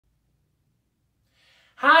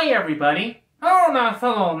Hi everybody! Hello now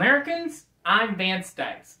fellow Americans! I'm Vance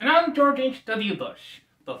Dykes, and I'm George H.W. Bush,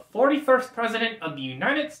 the 41st President of the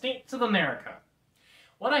United States of America.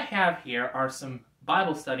 What I have here are some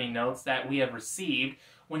Bible study notes that we have received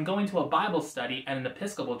when going to a Bible study at an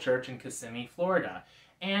Episcopal Church in Kissimmee, Florida.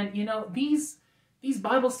 And you know, these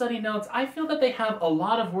Bible study notes, I feel that they have a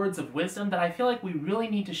lot of words of wisdom that I feel like we really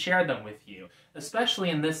need to share them with you,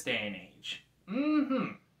 especially in this day and age.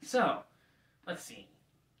 So, let's see.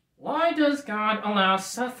 Why does God allow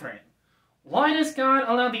suffering? Why does God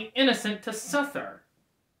allow the innocent to suffer?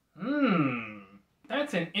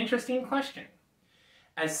 That's an interesting question.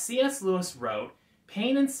 As C.S. Lewis wrote,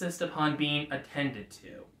 pain insists upon being attended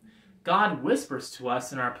to. God whispers to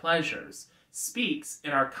us in our pleasures, speaks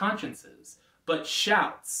in our consciences, but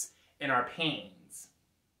shouts in our pains.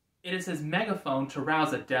 It is his megaphone to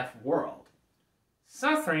rouse a deaf world.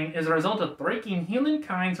 Suffering is a result of breaking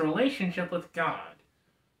humankind's relationship with God.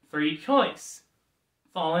 Free choice,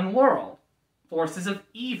 fallen world, forces of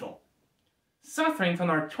evil. Suffering from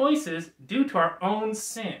our choices due to our own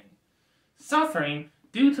sin. Suffering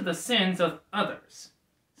due to the sins of others.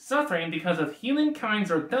 Suffering because of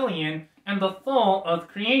humankind's rebellion and the fall of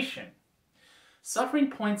creation.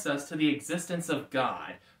 Suffering points us to the existence of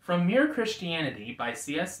God from Mere Christianity by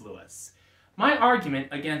C.S. Lewis. My argument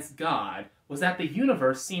against God was that the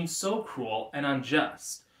universe seems so cruel and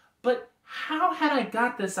unjust. But how had I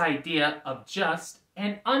got this idea of just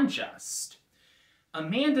and unjust? A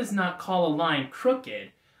man does not call a line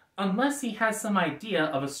crooked unless he has some idea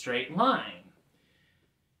of a straight line.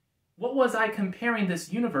 What was I comparing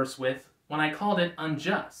this universe with when I called it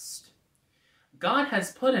unjust? God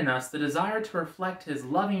has put in us the desire to reflect his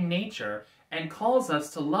loving nature and calls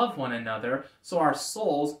us to love one another so our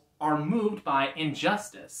souls are moved by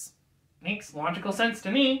injustice. Makes logical sense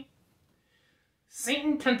to me.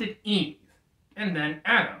 Satan tempted Eve, and then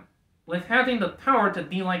Adam, with having the power to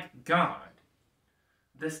be like God.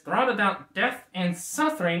 This brought about death and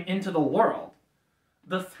suffering into the world.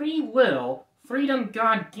 The free will, freedom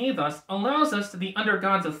God gave us allows us to be under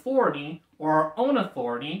God's authority, or our own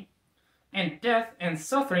authority, and death and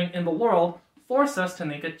suffering in the world force us to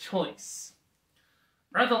make a choice.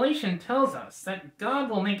 Revelation tells us that God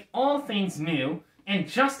will make all things new, and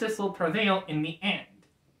justice will prevail in the end.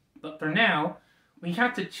 But for now, we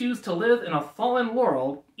have to choose to live in a fallen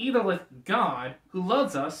world, either with God, who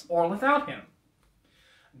loves us, or without him.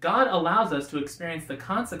 God allows us to experience the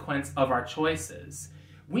consequence of our choices.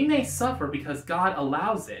 We may suffer because God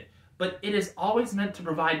allows it, but it is always meant to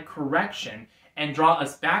provide correction and draw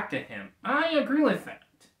us back to him. I agree with that.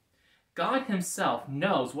 God himself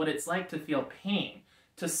knows what it's like to feel pain,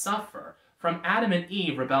 to suffer, from Adam and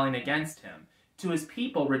Eve rebelling against him, to his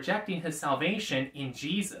people rejecting his salvation in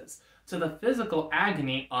Jesus, to the physical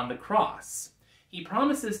agony on the cross. He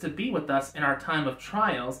promises to be with us in our time of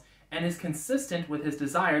trials and is consistent with his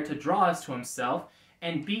desire to draw us to himself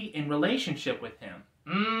and be in relationship with him.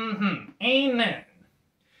 Amen.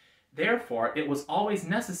 Therefore, it was always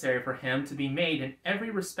necessary for him to be made in every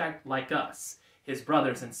respect like us, his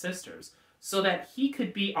brothers and sisters, so that he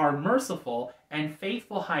could be our merciful and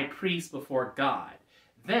faithful high priest before God.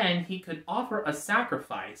 Then he could offer a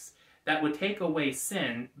sacrifice that would take away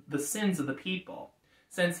the sins of the people.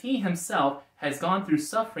 Since he himself has gone through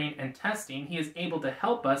suffering and testing, he is able to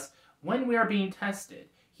help us when we are being tested.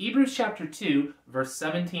 Hebrews chapter 2, verse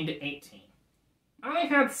 17 to 18. I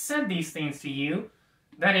have said these things to you,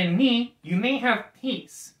 that in me you may have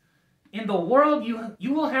peace. In the world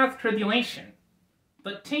you will have tribulation.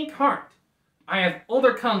 But take heart, I have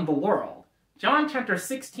overcome the world. John chapter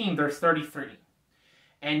 16, verse 33.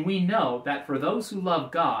 And we know that for those who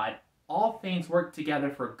love God, all things work together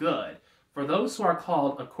for good, for those who are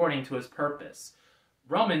called according to his purpose.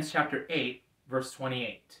 Romans chapter 8, verse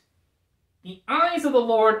 28. The eyes of the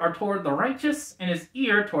Lord are toward the righteous, and his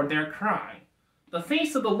ear toward their cry. The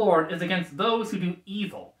face of the Lord is against those who do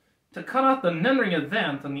evil, to cut off the memory of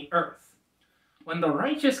them from the earth. When the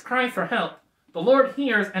righteous cry for help, the Lord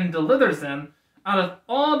hears and delivers them out of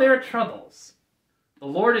all their troubles. The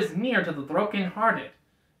Lord is near to the brokenhearted,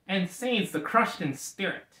 and saves the crushed in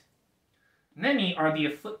spirit. Many are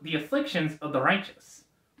the afflictions of the righteous,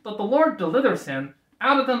 but the Lord delivers him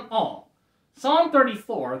out of them all. Psalm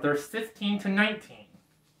 34, verse 15 to 19.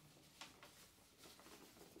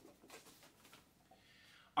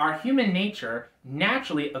 Our human nature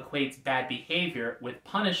naturally equates bad behavior with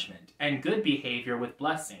punishment and good behavior with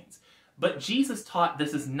blessings. But Jesus taught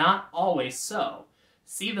this is not always so.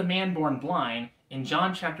 See the man born blind in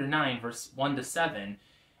John chapter 9, verse 1 to 7,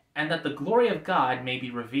 and that the glory of God may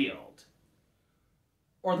be revealed.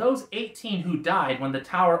 Or those 18 who died when the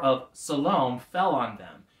Tower of Siloam fell on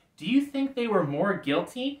them, do you think they were more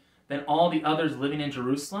guilty than all the others living in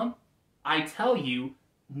Jerusalem? I tell you,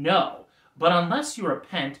 no. But unless you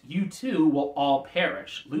repent, you too will all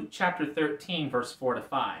perish. Luke chapter 13, verse 4 to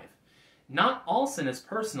 5. Not all sin is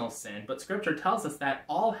personal sin, but Scripture tells us that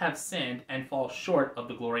all have sinned and fall short of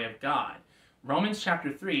the glory of God. Romans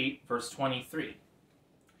chapter 3, verse 23.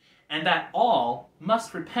 And that all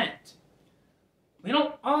must repent. We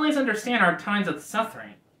don't always understand our times of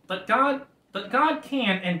suffering, but God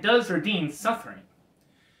can and does redeem suffering.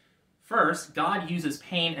 First, God uses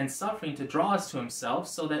pain and suffering to draw us to himself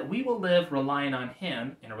so that we will live relying on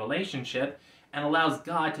him in a relationship and allows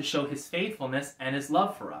God to show his faithfulness and his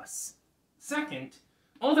love for us. Second,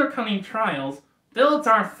 overcoming trials builds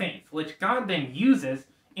our faith, which God then uses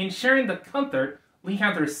in sharing the comfort we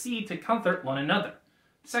have received to comfort one another.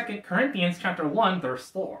 2 Corinthians chapter 1, verse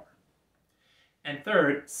 4. And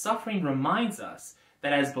third, suffering reminds us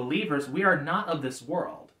that as believers we are not of this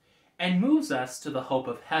world and moves us to the hope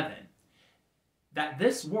of heaven. That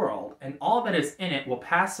this world and all that is in it will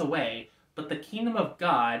pass away, but the kingdom of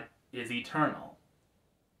God is eternal.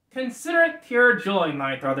 Consider it pure joy,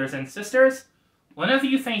 my brothers and sisters, whenever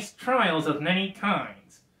you face trials of many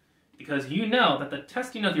kinds, because you know that the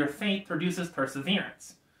testing of your faith produces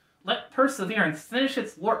perseverance. Let perseverance finish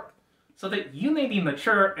its work, so that you may be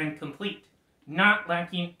mature and complete, not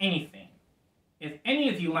lacking anything. If any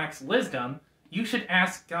of you lacks wisdom, you should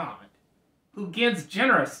ask God, who gives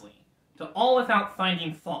generously to all without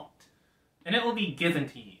finding fault, and it will be given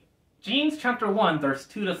to you. James chapter 1, verse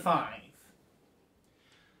 2 to 5.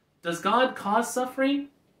 Does God cause suffering?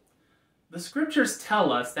 The Scriptures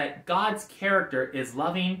tell us that God's character is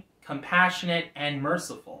loving, compassionate, and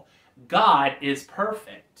merciful. God is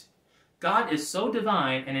perfect. God is so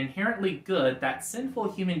divine and inherently good that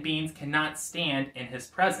sinful human beings cannot stand in his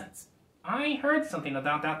presence. I heard something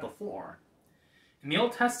about that before. In the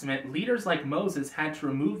Old Testament, leaders like Moses had to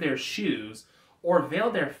remove their shoes or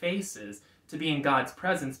veil their faces to be in God's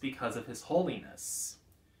presence because of his holiness.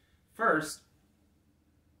 First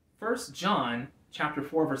John chapter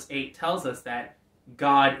 4, verse 8 tells us that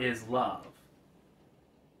God is love.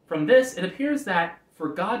 From this, it appears that for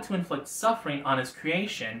God to inflict suffering on his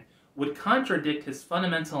creation would contradict his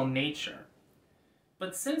fundamental nature.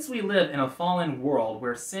 But since we live in a fallen world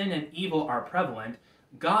where sin and evil are prevalent,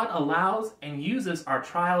 God allows and uses our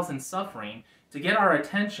trials and suffering to get our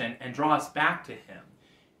attention and draw us back to him.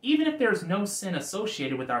 Even if there's no sin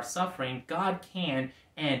associated with our suffering, God can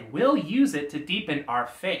and will use it to deepen our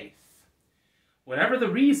faith. Whatever the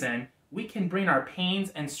reason, we can bring our pains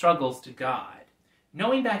and struggles to God,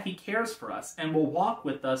 knowing that he cares for us and will walk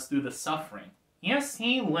with us through the suffering. Yes,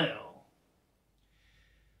 he will.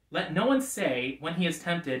 Let no one say when he is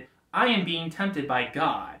tempted, I am being tempted by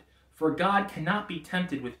God, for God cannot be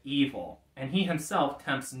tempted with evil, and he himself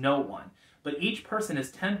tempts no one. But each person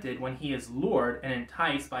is tempted when he is lured and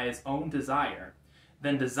enticed by his own desire.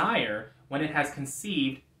 Then desire, when it has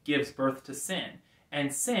conceived, gives birth to sin.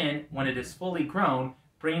 And sin, when it is fully grown,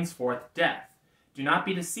 brings forth death. Do not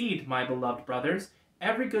be deceived, my beloved brothers.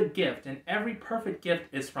 Every good gift and every perfect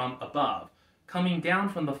gift is from above, coming down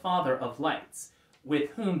from the Father of lights, with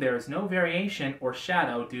whom there is no variation or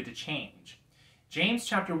shadow due to change. James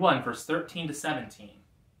chapter 1, verse 13 to 17.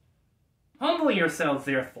 Humble yourselves,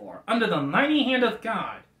 therefore, under the mighty hand of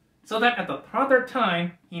God, so that at the proper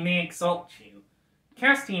time he may exalt you,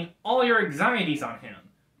 casting all your anxieties on him,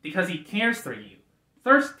 because he cares for you.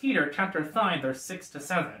 1 Peter chapter 5, verse 6 to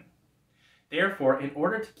 7. Therefore, in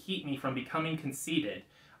order to keep me from becoming conceited,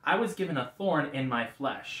 I was given a thorn in my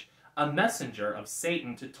flesh, a messenger of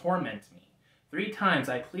Satan to torment me. 3 times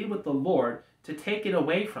I plead with the Lord to take it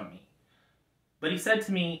away from me. But he said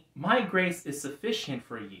to me, my grace is sufficient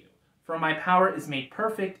for you, for my power is made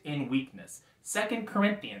perfect in weakness. 2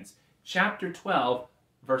 Corinthians chapter 12,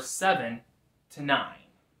 verse 7 to 9.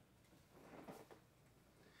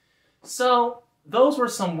 So, those were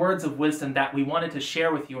some words of wisdom that we wanted to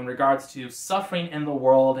share with you in regards to suffering in the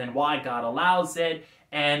world and why God allows it,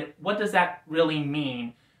 and what does that really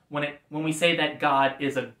mean when we say that God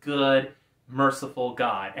is a good, merciful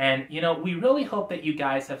God. And, we really hope that you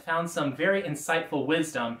guys have found some very insightful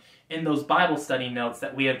wisdom in those Bible study notes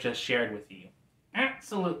that we have just shared with you.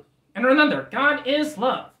 Absolutely. And remember, God is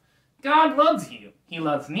love. God loves you. He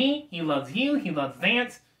loves me. He loves you. He loves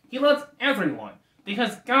Vance. He loves everyone.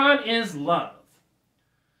 Because God is love.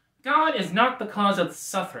 God is not the cause of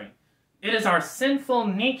suffering. It is our sinful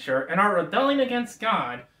nature and our rebellion against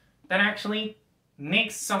God that actually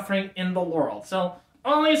makes suffering in the world. So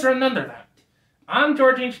always remember that. I'm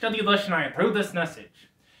George H.W. Bush and I approve this message.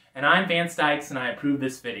 And I'm Vance Dykes, and I approve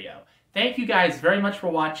this video. Thank you guys very much for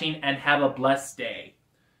watching, and have a blessed day.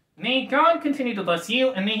 May God continue to bless you,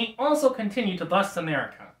 and may He also continue to bless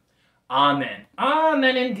America. Amen.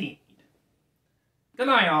 Amen indeed. Good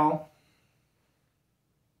night, all.